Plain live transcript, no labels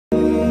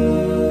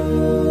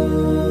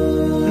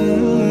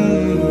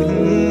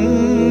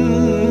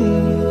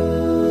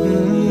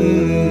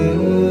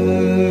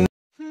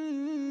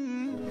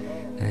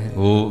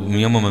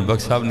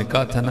बख्श साहब ने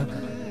कहा था ना,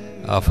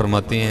 आप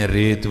फरमाते हैं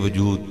रेत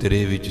वजूद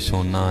तेरे विच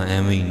सोना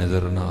एवं ही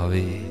नजर ना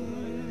आवे,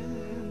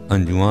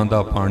 अंजुआं दा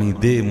पानी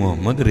दे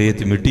मोहम्मद रेत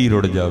मिट्टी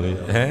रुड़ जावे।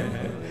 है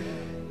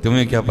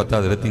तुम्हें क्या पता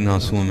हजरत इन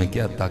आंसुओं में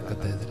क्या ताकत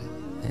है।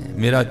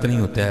 मेरा इतना ही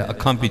होता है,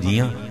 अखां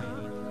भिजियां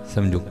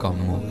समझो काम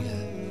हो गया।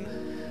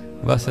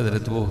 बस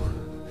हजरत वो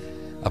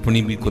अपनी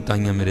भी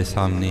कोताहियाँ मेरे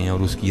सामने हैं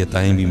और उसकी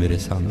अताएँ भी मेरे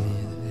सामने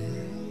हैं।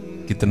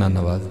 कितना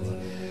नवाज दी।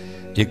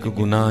 एक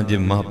गुनाह जे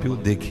माँ प्यो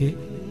देखे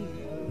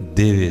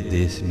देवे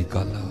देश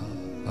निकाला।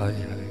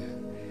 आए हाय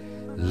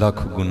लख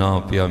गुनाह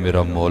पिया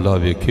मेरा मौला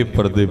वेखे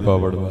पर्दे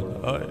पावड़ वाला।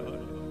 आए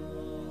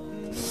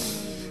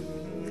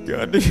क्या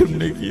नहीं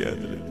हमने किया,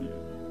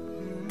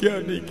 क्या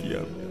नहीं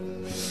किया।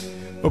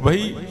 और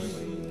भाई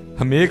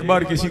हम एक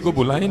बार किसी को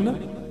बुलाएं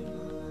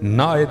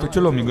ना आए तो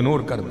चलो हम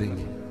इग्नोर कर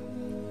देंगे,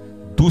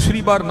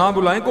 दूसरी बार ना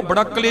बुलाएं को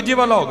बड़ा कलेजे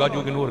वाला होगा जो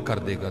इग्नोर कर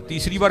देगा,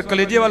 तीसरी बार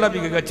कलेजे वाला भी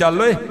कहेगा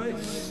चलो।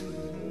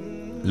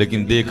 लेकिन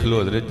देख लो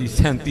हजरत जी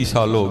 37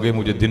 साल हो गए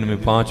मुझे दिन में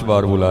 5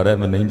 बार बुला रहा है,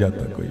 मैं नहीं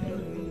जाता। कोई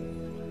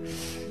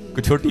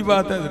छोटी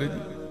बात है हजरत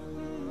जी,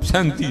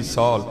 37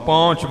 साल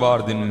 5 बार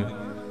दिन में।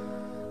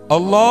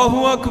 अल्लाहु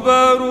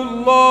अकबर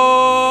अल्लाहु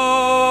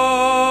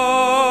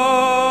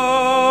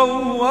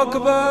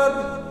अकबर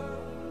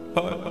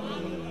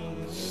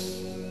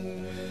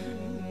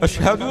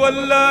अशहदु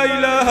अल्ला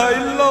इलाहा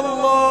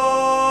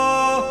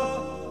इल्लल्लाह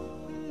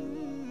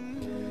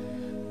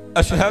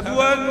अशहदु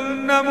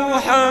अन्ना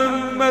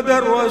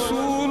मुहम्मदर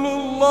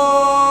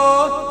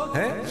रसूलुल्लाह।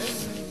 है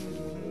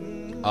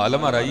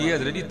आलम आ रही है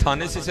हजरत जी,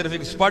 थाने से सिर्फ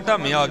एक स्पाटा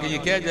में आके ये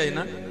कह जाए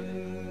ना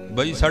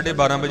भाई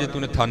 12:30 बजे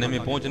तूने थाने में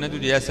पहुंचना है,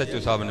 तुझे SHO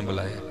साहब ने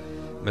बुलाया,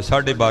 मैं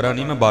 12:30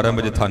 नहीं मैं 12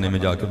 बजे थाने में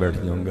जाके बैठ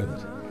जाऊंगा।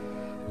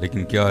 लेकिन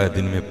क्या है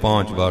दिन में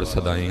 5 बार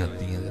सदाएं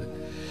आती हैं,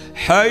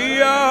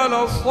 हय्या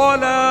अला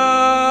फ़लाह।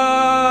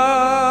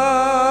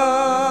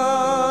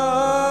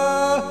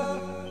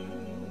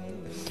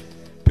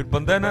 फिर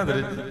बंदा है ना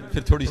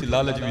फिर थोड़ी सी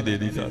लालच भी दे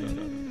दी साथ,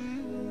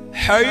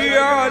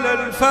 हय्या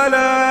अलल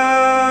फ़लाह।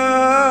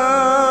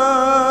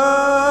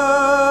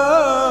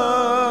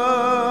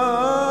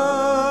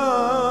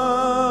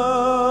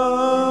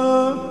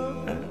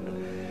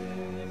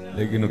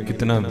 लेकिन वो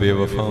कितना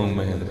बेवफा हूं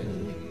मैं,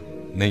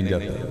 नहीं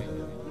जाता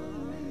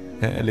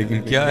है। लेकिन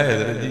क्या है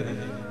हजरत जी,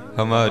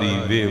 हमारी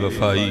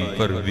बेवफाई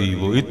पर भी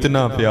वो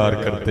इतना प्यार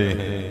करते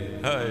हैं।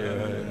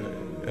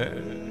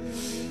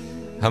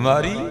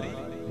 हमारी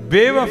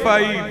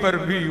बेवफाई पर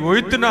भी वो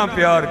इतना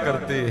प्यार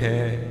करते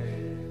हैं।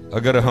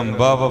 अगर हम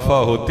बावफा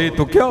होते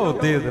तो क्या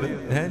होते हजरत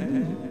है?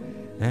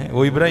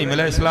 वो इब्राहिम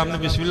अलैहिस्सलाम ने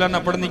बिस्मिल्लाह ना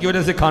पढ़ने की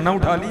वजह से खाना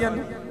उठा लिया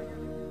ना,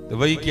 तो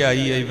वही क्या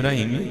आई है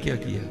इब्राहिम ने क्या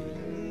किया,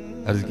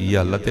 अर्ज किया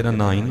अल्लाह तेरा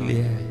ना ही नहीं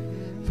लिया है।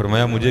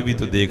 फरमाया मुझे भी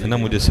तो देखना,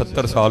 मुझे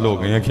 70 साल हो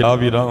गए हैं, खिला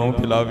भी रहा हूँ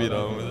खिला भी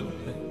रहा हूँ।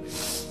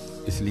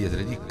 इसलिए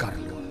हजरत जी कर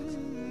लो,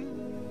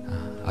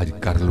 आज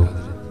कर लो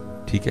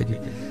ठीक है जी।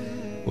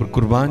 और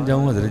कुर्बान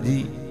जाऊं हजरत जी,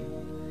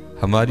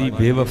 हमारी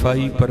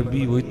बेवफाई पर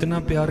भी वो इतना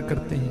प्यार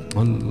करते हैं।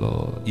 अल्लाह,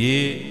 ये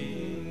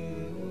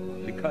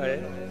लिखा है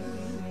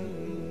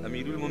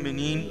अमीरुल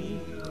मोमिनीन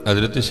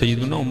हजरत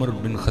सैयदना उमर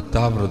बिन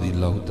खत्ताब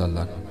रज़ियल्लाहु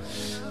ताला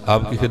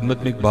आपकी खिदमत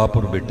में एक बाप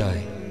और बेटा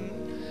है।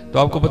 तो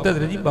आपको पता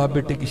है जी बाप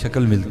बेटे की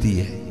शक्ल मिलती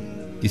है,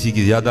 किसी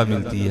की ज़्यादा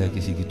मिलती है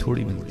किसी की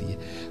थोड़ी मिलती है।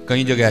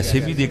 कई जगह ऐसे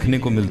भी देखने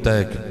को मिलता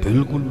है कि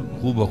बिल्कुल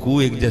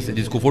हूबहू एक जैसे,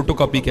 जिसको फोटो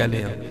कॉपी कह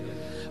लें।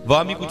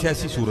 वहाँ भी कुछ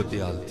ऐसी सूरत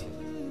हाल थी,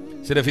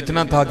 सिर्फ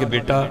इतना था कि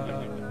बेटा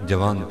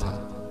जवान था,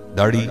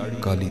 दाढ़ी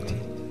काली थी,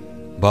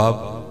 बाप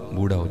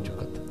बूढ़ा हो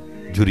चुका था,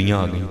 झुर्रियाँ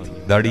आ गई थी,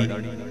 दाढ़ी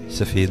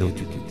सफ़ेद हो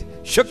चुकी थी,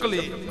 शक्ल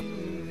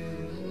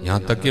यहाँ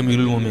तक कि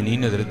अमीरुल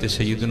मोमिनीन हज़रत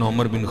सैयदना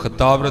उमर बिन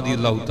खत्ताब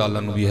रज़ियल्लाहु ताला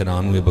अन्हु भी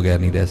हैरान हुए, बगैर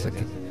नहीं रह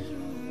सके।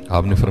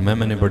 आपने फरमाया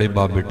मैंने बड़े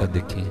बाप बेटा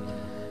देखे हैं,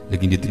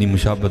 लेकिन जितनी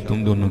मुशाबत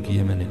तुम दोनों की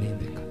है मैंने नहीं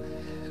देखा।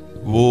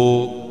 वो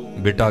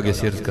बेटा आगे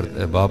से अर्ज करता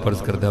है, बाप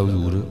अर्ज करता है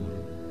हुजूर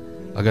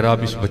अगर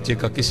आप इस बच्चे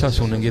का किस्सा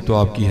सुनेंगे तो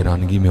आपकी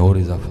हैरानगी में और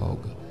इजाफा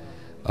होगा।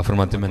 आप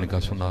फरमाते मैंने कहा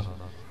सुना।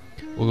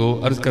 वो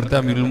अर्ज करता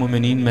है अमीरुल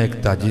मोमिनीन मैं एक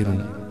ताजिर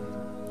हूँ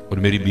और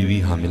मेरी बीवी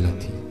हामिला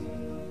थी,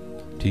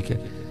 ठीक है,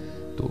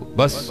 तो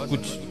बस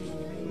कुछ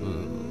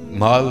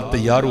माल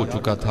तैयार हो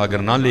चुका था,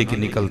 अगर ना लेके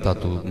निकलता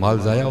तो माल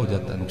ज़ाया हो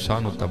जाता,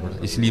 नुकसान होता बड़ा,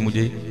 इसलिए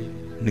मुझे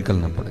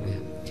निकलना पड़ गया।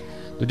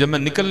 तो जब मैं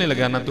निकलने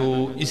लगा ना तो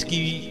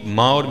इसकी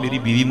माँ और मेरी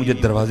बीवी मुझे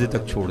दरवाजे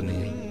तक छोड़ने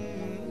आई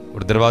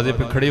और दरवाजे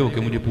पे खड़े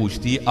होकर मुझे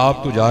पूछती है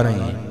आप तो जा रहे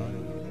हैं,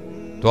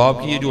 तो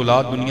आपकी ये जो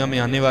औलाद दुनिया में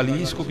आने वाली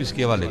है इसको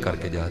किसके हवाले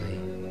करके जा रहे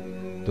हैं?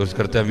 तो उस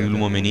करता है अमीरुल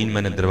मोमिनीन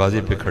मैंने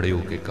दरवाजे पे खड़े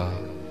होकर कहा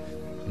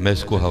मैं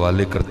इसको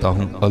हवाले करता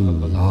हूँ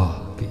अल्लाह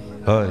के।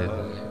 हाय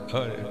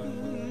हाय,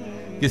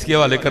 किसके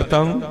हवाले करता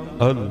हूँ?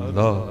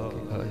 अल्लाह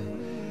के।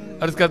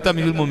 अर्ज करता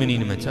अमीरुल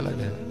मोमिनीन मैं चला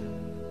गया।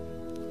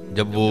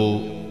 जब वो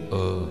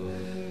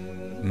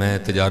मैं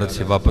तिजारत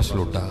से वापस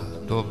लौटा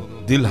तो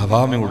दिल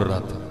हवा में उड़ रहा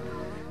था,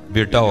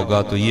 बेटा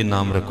होगा तो ये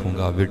नाम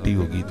रखूंगा, बेटी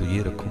होगी तो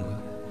ये रखूंगा।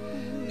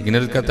 लेकिन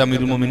अर्ज करता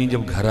अमीरुल मोमिनीन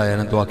जब घर आया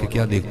ना तो आके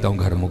क्या देखता हूँ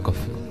घर मुकफ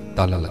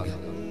ताला लगा।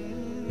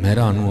 मैं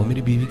हैरान हुआ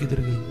मेरी बीवी किधर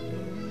गई?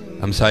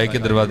 हमसाये के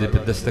दरवाजे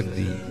पे दस्तक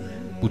दी,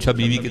 पूछा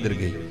बीवी किधर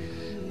गई?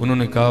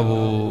 उन्होंने कहा वो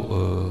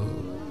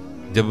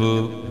जब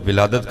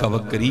विलादत का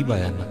वक्त करीब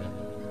आया ना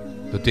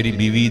तो तेरी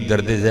बीवी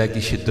दर्द ज़ै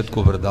की शिद्दत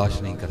को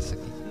बर्दाश्त नहीं कर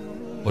सकी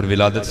और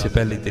विलादत से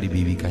पहले तेरी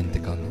बीवी का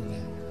इंतकाल हो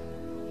गया।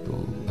 तो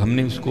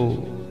हमने उसको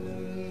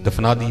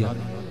दफना दिया।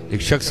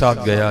 एक शख्स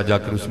साथ गया,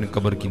 जाकर उसने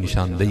कब्र की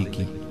निशानदही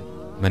की,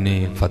 मैंने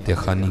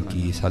फातिहा खानी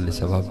की, साल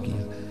सवाब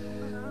किया।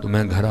 तो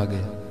मैं घर आ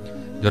गया।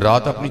 जब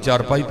रात अपनी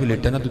चारपाई पे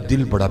लेटा ना तो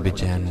दिल बड़ा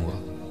बेचैन हुआ।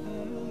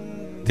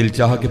 दिल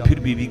चाहा कि फिर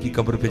बीवी की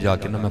कब्र पे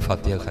जाके ना मैं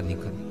फातिहा खानी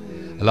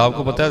करूँ। अल्लाह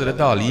आपको पता है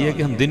रहता हाल ये है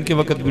कि हम दिन के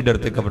वक्त भी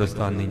डरते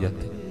कब्रिस्तान नहीं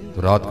जाते,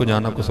 तो रात को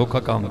जाना कोई सौखा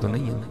काम तो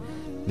नहीं है ना,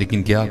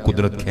 लेकिन क्या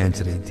कुदरत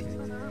खींच रही थी।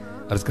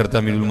 अर्ज करता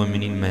अमीरुल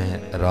मोमिनीन मैं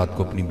रात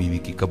को अपनी बीवी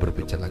की कब्र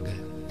पे चला गया।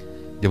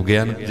 जब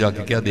गया ना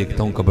जाके क्या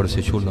देखता हूँ, कब्र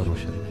से शोला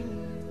रोशन है,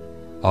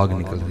 आग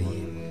निकल रही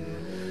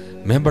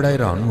है। मैं बड़ा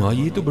हैरान हुआ,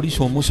 ये तो बड़ी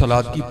सोमो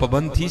सलाद की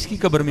पाबंद थी, इसकी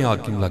कब्र में आग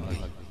क्यों लग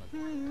गई।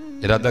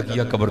 इरादा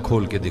किया कब्र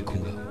खोल के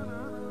देखूंगा।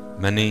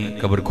 मैंने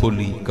कब्र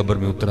खोली, कब्र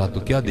में उतरा तो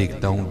क्या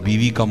देखता हूँ,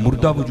 बीवी का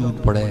मुर्दा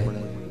वजूद पड़ा है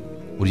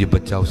और ये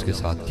बच्चा उसके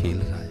साथ खेल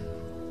रहा है।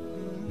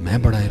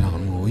 मैं बड़ा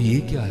हैरान हुआ, ये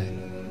क्या है।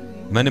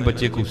 मैंने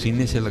बच्चे को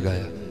सीने से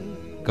लगाया,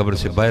 कब्र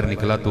से बाहर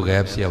निकला तो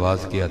गैब से आवाज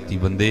के आती,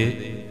 बंदे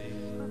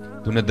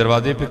तूने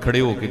दरवाजे पे खड़े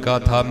होके कहा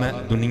था मैं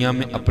दुनिया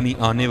में अपनी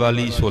आने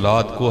वाली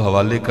औलाद को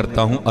हवाले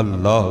करता हूँ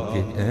अल्लाह के,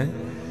 हैं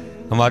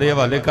हमारे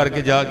हवाले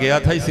करके जा गया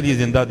था इसलिए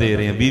जिंदा दे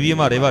रहे हैं। बीवी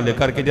हमारे हवाले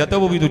करके जाता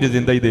वो भी तुझे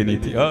जिंदा ही देनी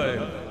थी।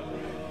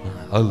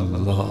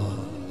 अल्लाह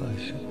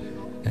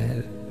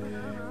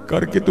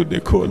करके तो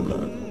देखो अल्लाह।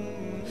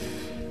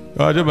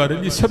 आज हमारे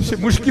लिए सबसे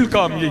मुश्किल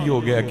काम यही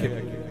हो गया कि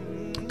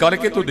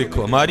करके तो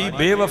देखो। हमारी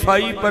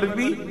बेवफाई पर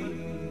भी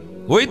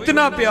वो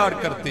इतना प्यार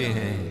करते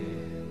हैं।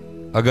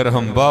 अगर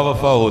हम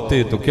बावफा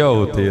होते तो क्या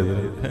होते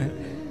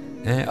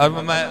हैं। और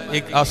मैं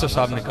एक आसफ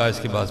साहब ने कहा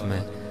इसके बाद में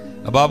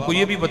अब आपको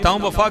ये भी बताऊं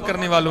वफा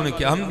करने वालों ने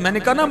क्या, मैंने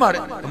कहा ना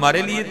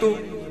हमारे लिए तो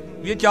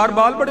ये 4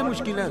 बाल बड़े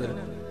मुश्किल है।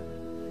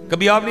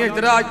 कभी आपने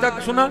आज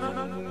तक सुना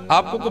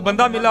आपको कोई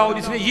बंदा मिला हो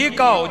जिसने ये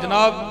कहा हो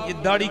जनाब ये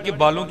दाढ़ी के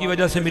बालों की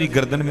वजह से मेरी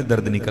गर्दन में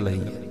दर्द निकल आई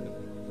है।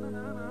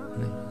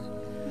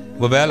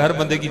 वो बैल हर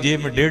बंदे की जेब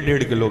में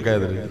 1.5 किलो कह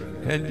रहे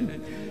हैं,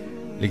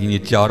 लेकिन ये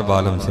 4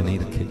 बाल हमसे नहीं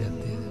रखे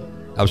जाते।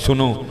 अब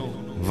सुनो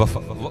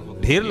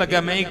ढेर लगा।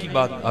 मैं एक ही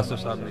बात आसिफ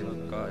साहब ने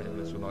कहा है,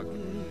 मैं सुना के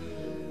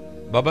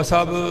बाबा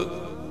साहब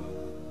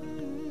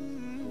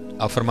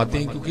आप फरमाते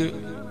हैं, क्योंकि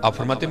आप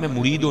फरमाते हैं मैं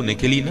मुरीद होने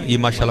के लिए ना ये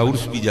माशाल्लाह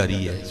उर्स भी जारी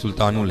है।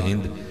 सुल्तानुल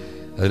हिंद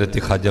हजरत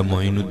ख्वाजा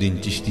मोइनुद्दीन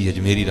चिश्ती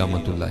अजमेरी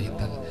रहमतुल्लाह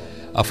तआला।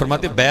 आप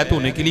फरमाते बैत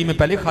होने के लिए मैं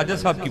पहले ख्वाजा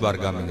साहब की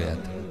बारगाह में गया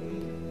था।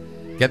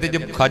 कहते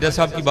जब ख्वाजा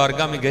साहब की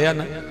बारगाह में गया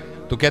ना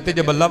तो कहते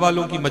जब अल्लाह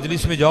वालों की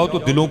मजलिस में जाओ तो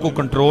दिलों को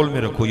कंट्रोल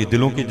में रखो, ये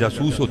दिलों के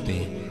जासूस होते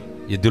हैं,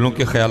 ये दिलों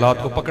के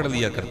ख्यालात को पकड़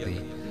लिया करते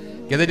हैं।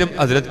 कहते जब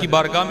हजरत की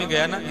बारगाह में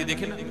गया ना, ये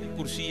देखे ना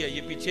कुर्सी है,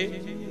 ये पीछे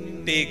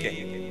टेक है,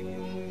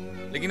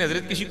 लेकिन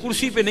हजरत किसी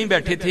कुर्सी पे नहीं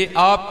बैठे थे,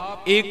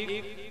 आप एक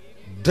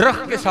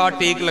दरख्त के साथ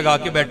टेक लगा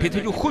के बैठे थे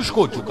जो खुश्क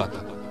हो चुका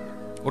था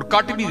और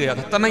कट भी गया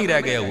था, तना ही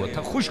रह गया हुआ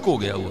था, खुश्क हो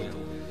गया हुआ था।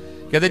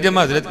 कहते जब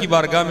मैं हजरत की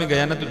बारगाह में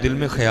गया ना तो दिल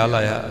में ख्याल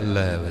आया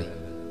अल्लाह भाई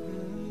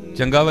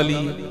चंगा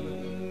वली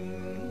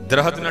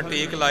दरख्त ना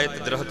टेक लाए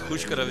तो दरख्त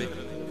खुश्क रहे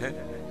है,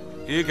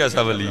 ये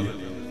कैसा वली है।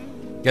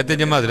 कहते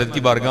जब मैं हजरत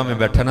की बारगाह में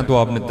बैठा ना तो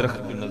आपने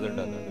दरख्त पे नजर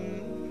डाला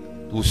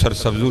तो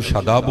सरसब्जो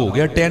शादाब हो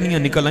गया,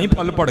 टहनियां निकल आई,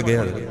 फल पड़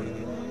गया।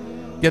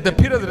 कहते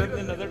फिर हजरत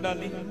ने नजर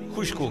डाली,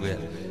 खुश्क हो गया।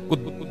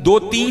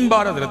 2-3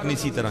 बार हजरत ने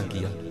इसी तरह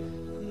किया।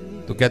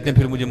 तो कहते हैं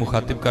फिर मुझे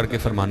मुखातिब करके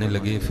फरमाने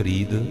लगे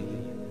फरीद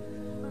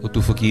वो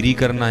तू फकीरी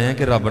करना आया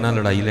कि रब ना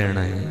लड़ाई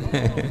लेना है।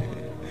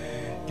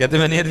 कहते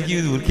मैंने अर्ज की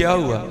हुजूर क्या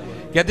हुआ।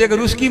 कहते अगर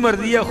उसकी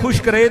मर्जी है खुश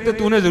करे तो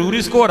तूने जरूर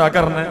इसको हरा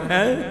करना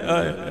है।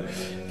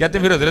 कहते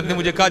फिर हजरत ने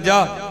मुझे कहा जा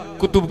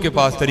कुतुब के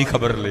पास तेरी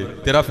खबर ले,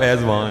 तेरा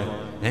फैज वहां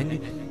है जी।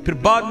 फिर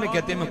बाद में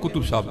कहते मैं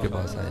कुतुब साहब के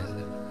पास आया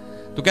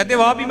तो कहते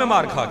वहां भी मैं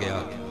मार खा गया।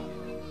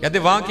 कहते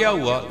वहां क्या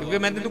हुआ, क्योंकि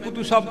मैंने तो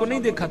कुतुब साहब को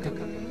नहीं देखा था।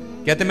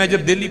 कहते मैं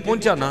जब दिल्ली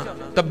पहुंचा ना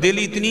तब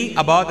दिल्ली इतनी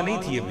आबाद नहीं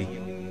थी अभी।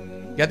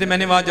 कहते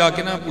मैंने वहां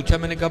जाके ना पूछा,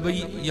 मैंने कहा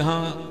भाई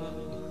यहाँ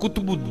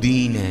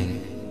कुतुबुद्दीन है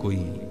कोई,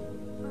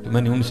 तो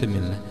मैंने उनसे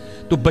मिलना है।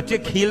 तो बच्चे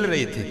खेल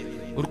रहे थे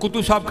और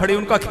कुतुब साहब खड़े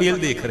उनका खेल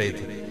देख रहे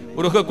थे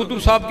और कुतुब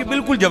साहब के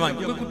बिल्कुल जवान,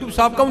 क्योंकि कुतुब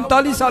साहब का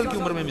 39 साल की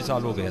उम्र में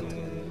मिसाल हो गया था।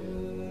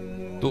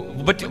 तो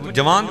बच्चे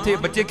जवान थे,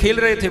 बच्चे खेल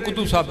रहे थे,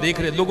 कुतुब साहब देख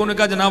रहे। लोगों ने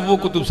कहा जनाब वो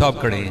कुतुब साहब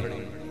खड़े हैं।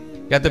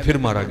 कहते फिर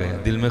मारा गया।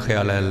 दिल में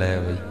ख्याल आया अल्लाह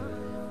भाई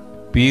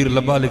पीर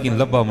लब्बा लेकिन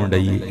लब्बा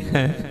मुंडई।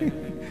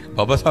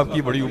 बाबा साहब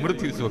की बड़ी उम्र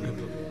थी उस वक्त।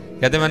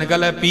 कहते मैंने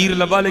कहा पीर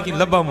लब्बा लेकिन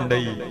लब्बा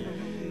मुंडई।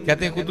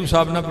 कहते हैं कुतुब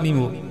साहब ना अपनी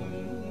वो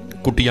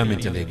कुटिया में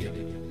चले गए।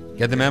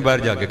 कहते मैं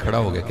बाहर जाके खड़ा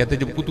हो गया। कहते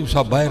जब कुतुब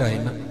साहब बाहर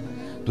आए ना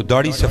तो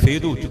दाढ़ी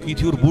सफेद हो चुकी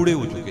थी और बूढ़े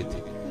हो चुके थे।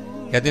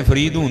 कहते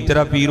फरीद हूं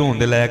तेरा पीर होने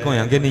दे लायक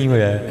होया कि नहीं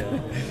होया।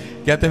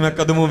 कहते मैं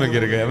कदमों में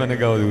गिर गया। मैंने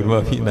कहा हुजूर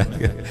माफी ना।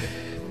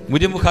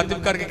 मुझे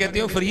मुखातिब करके कहते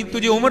हो फरीद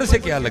तुझे उम्र से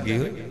क्या लगे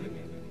हो,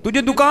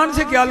 तुझे दुकान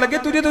से क्या लगे,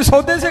 तुझे तो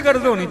सौदे से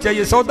कर्ज होनी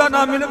चाहिए, सौदा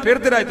ना मिले फिर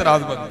तेरा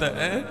इतराज बनता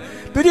है।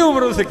 तुझे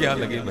उम्रों से क्या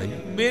लगे भाई,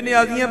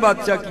 बेनियाजियां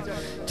बादशाह की।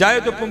 चाहे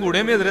तो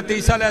पंगूड़े में हजरत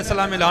ईसा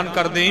अलैहिस्सलाम ऐलान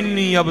कर दे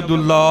इन्नी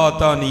अब्दुल्लाह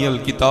आतानियल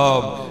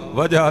किताब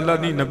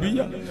वजअलनी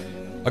नबिया।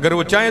 अगर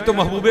वो चाहे तो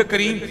महबूबे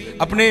करीम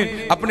अपने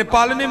अपने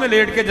पालने में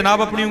लेट के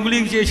जनाब अपनी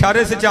उंगली के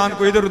इशारे से चांद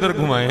को इधर उधर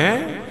घुमाए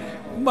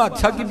हैं।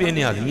 बादशाह की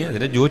बेनियाजी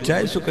है, जो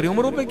चाहे सो करे,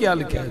 उम्रों पे क्या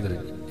लिखा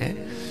है।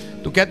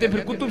 तो कहते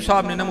फिर कुतुब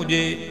साहब ने ना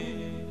मुझे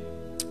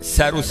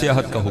सैरो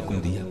सियाहत का हुक्म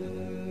दिया,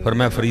 फिर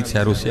मैं फरीद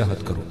सैरो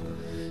सियाहत करूँ।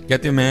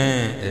 कहते मैं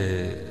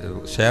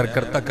सैर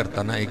करता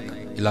करता ना एक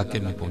इलाके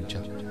में पहुंचा,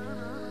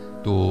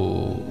 तो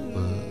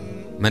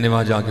मैंने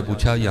वहाँ जाके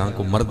पूछा यहाँ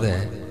को मर्द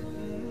है?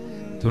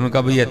 तो उन्होंने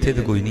कहा भाई इतने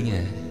तो कोई नहीं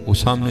है, वो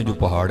सामने जो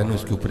पहाड़ है ना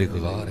उसके ऊपर एक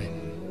गार है,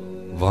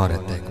 वहाँ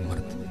रहता है एक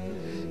मर्द।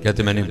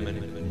 कहते मैंने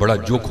बड़ा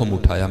जोखम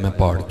उठाया, मैं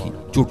पहाड़ की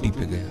चोटी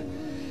पे गया।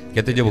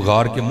 कहते जब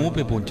गार के मुंह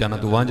पे पहुंचा ना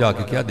तो वहाँ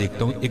जाके क्या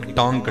देखता हूँ, एक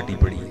टांग कटी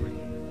पड़ी है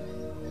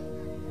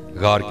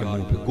गार के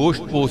मुंह पे,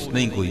 गोश्त पोस्ट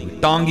नहीं कोई,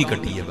 टांग ही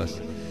कटी है बस।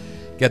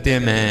 कहते हैं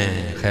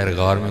मैं खैर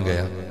गार में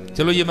गया,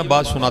 चलो ये मैं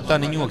बात सुनाता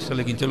नहीं हूँ अक्सर,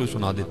 लेकिन चलो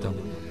सुना देता हूँ।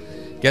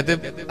 कहते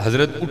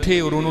हजरत उठे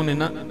और उन्होंने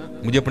ना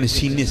मुझे अपने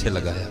सीने से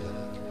लगाया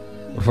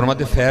और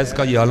फरमाते फैज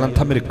का ये आलम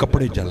था, मेरे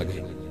कपड़े जल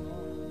गए।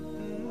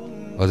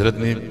 हजरत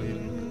ने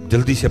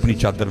जल्दी से अपनी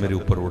चादर मेरे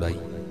ऊपर उड़ाई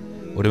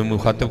और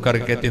मुखातिब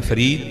करके कहते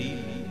फरीद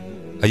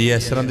ये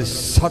इस तरह के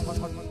 7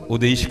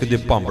 ਉਹਦੇ इश्क के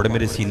भांबड़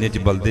मेरे सीने च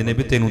बलदे ने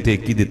भी तेनू तो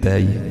एक ही दिता है।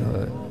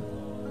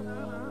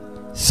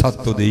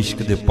 7 ਉਹਦੇ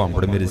इश्क के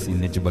भांबड़ मेरे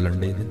सीने च बलन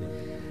डे ने,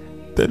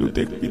 तेनू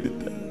तो एक ही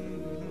दिता है,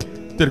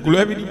 तेरे को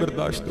भी नहीं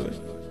बर्दाश्त हो।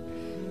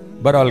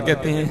 बहरहाल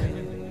कहते हैं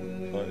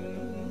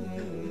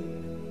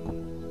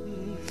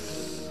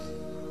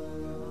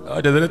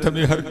आज हजरत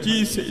हमें हर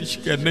चीज से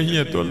इश्क नहीं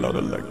है तो अल्लाह और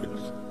अल्लाह के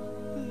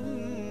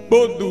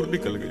बहुत दूर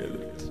निकल गए।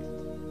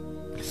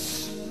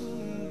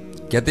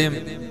 कहते हैं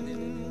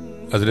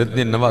हजरत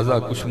ने नवाजा,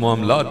 कुछ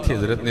मामलात थे,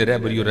 हजरत ने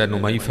रहबरी और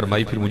रहनुमाई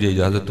फरमाई, फिर मुझे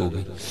इजाजत हो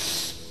गई।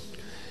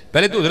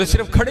 पहले तो हजरत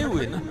सिर्फ खड़े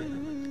हुए ना,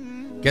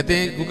 कहते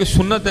हैं क्योंकि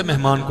सुन्नत है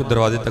मेहमान को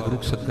दरवाजे तक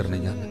रुखसत करने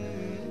जाना।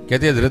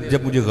 कहते हैं हजरत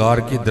जब मुझे गार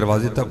के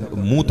दरवाजे तक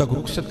मुंह तक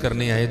रुखसत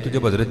करने आए तो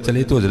जब हजरत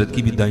चले तो हजरत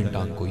की भी दाईं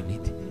टांग कोई नहीं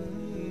थी।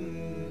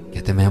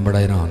 कहते मैं बड़ा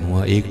हैरान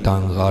हुआ, एक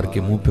टांग गार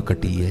के मुंह पे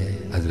कटी है,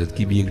 हजरत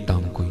की भी एक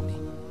टांग कोई नहीं,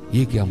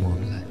 ये क्या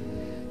मामला है?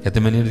 कहते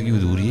मैंने अर्ज़ की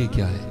हुजूर ये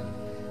क्या है?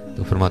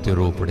 तो फरमाते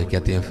रो पड़े।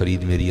 कहते हैं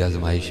फरीद मेरी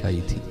आजमाइश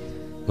आई थी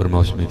और मैं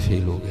उसमें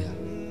फेल हो गया।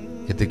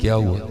 कहते क्या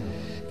हुआ?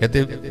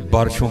 कहते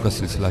बारिशों का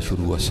सिलसिला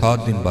शुरू हुआ,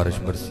 7 दिन बारिश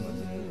बरसी।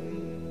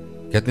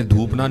 कहते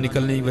धूप ना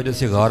निकलने की वजह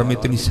से गार में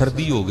इतनी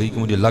सर्दी हो गई कि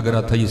मुझे लग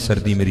रहा था ये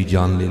सर्दी मेरी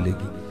जान ले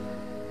लेगी।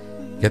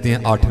 कहते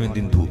हैं 8वें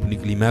दिन धूप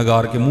निकली, मैं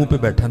गार के मुंह पे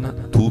बैठा ना,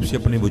 धूप से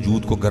अपने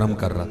वजूद को गर्म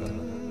कर रहा था।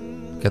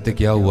 कहते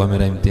क्या हुआ?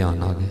 मेरा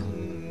इम्तिहान आ गया।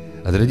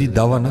 हजरत जी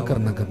दावा ना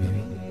करना कभी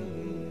भी,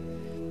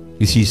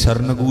 इसी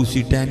सरनगू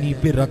सी टहनी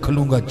पे रख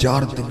लूंगा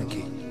 4 दिन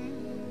के,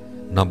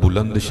 ना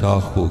बुलंद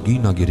शाख होगी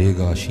ना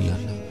गिरेगा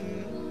आशियाना।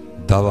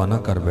 दावा ना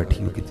कर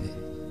बैठी हो किते,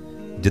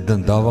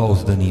 जिदन दावा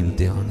उस दिन ही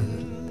इम्तिहान है।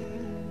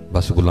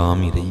 बस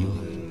गुलाम ही रही हो,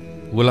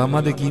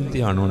 गुलामा दे की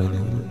इम्तिहान होने ने,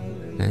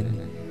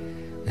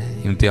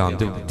 इम्तिहान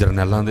तो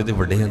जरनैलों के तो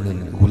वड्डे होंदे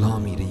ने,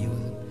 गुलाम ही रही हो।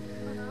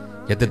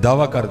 कहते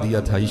दावा कर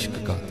दिया था इश्क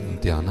का, तो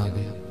इम्तिहान आ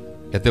गया।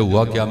 कहते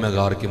हुआ क्या, मैं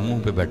गार के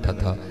मुंह पे बैठा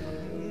था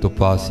तो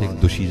पास से एक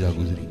दुशीजा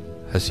गुजरी,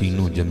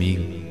 हसीनो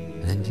जमील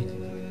हैं जी।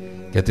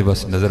 कहते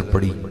बस नजर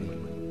पड़ी,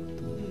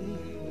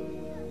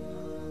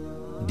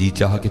 जी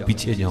चाह के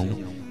पीछे जाऊं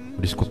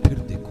और इसको फिर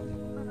देखूं।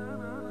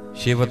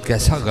 शेवत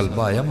कैसा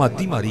गलबा आया,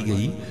 माती मारी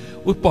गई।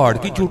 उस पहाड़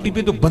की चोटी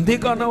पे तो बंदे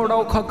का ना उड़ा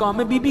औखा काम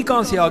है, बीबी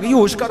कहां से आ गई,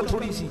 होश कर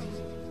थोड़ी सी।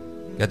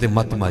 कहते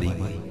मत मारी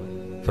गई।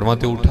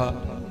 फरमाते उठा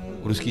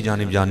और उसकी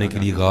जानिब जाने के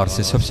लिए गार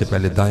से सबसे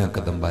पहले दायां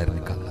कदम बाहर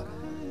निकाला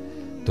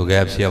तो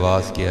गैब से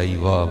आवाज के आई,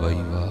 वाह भाई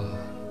वाह,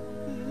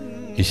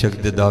 इश्क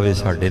दे दावे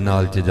साडे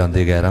नाल च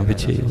जांदे गैरां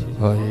पिछे।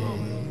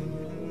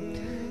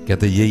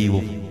 कहते यही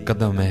वो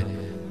कदम है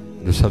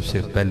जो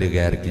सबसे पहले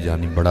गैर की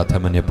जानिब बढ़ा था,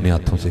 मैंने अपने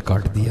हाथों से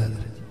काट दिया।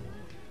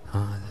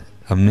 हाँ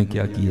हमने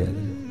क्या किया है,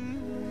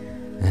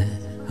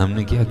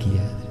 हमने क्या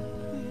किया है?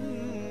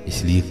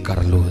 इसलिए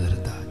कर लो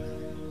हजरत,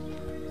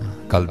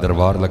 कल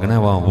दरबार लगना है,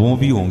 वहां वो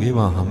भी होंगे,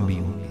 वहां हम भी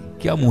होंगे,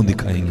 क्या मुंह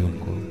दिखाएंगे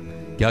उनको,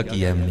 क्या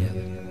किया हमने?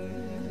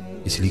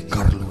 इसलिए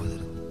कर लो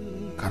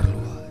हजरत, कर लो।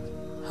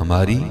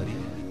 हमारी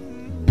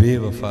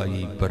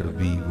बेवफाई पर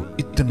भी वो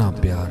इतना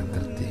प्यार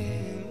करते हैं,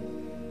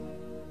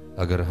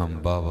 अगर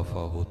हम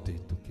बावफा होते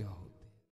तो क्या हो।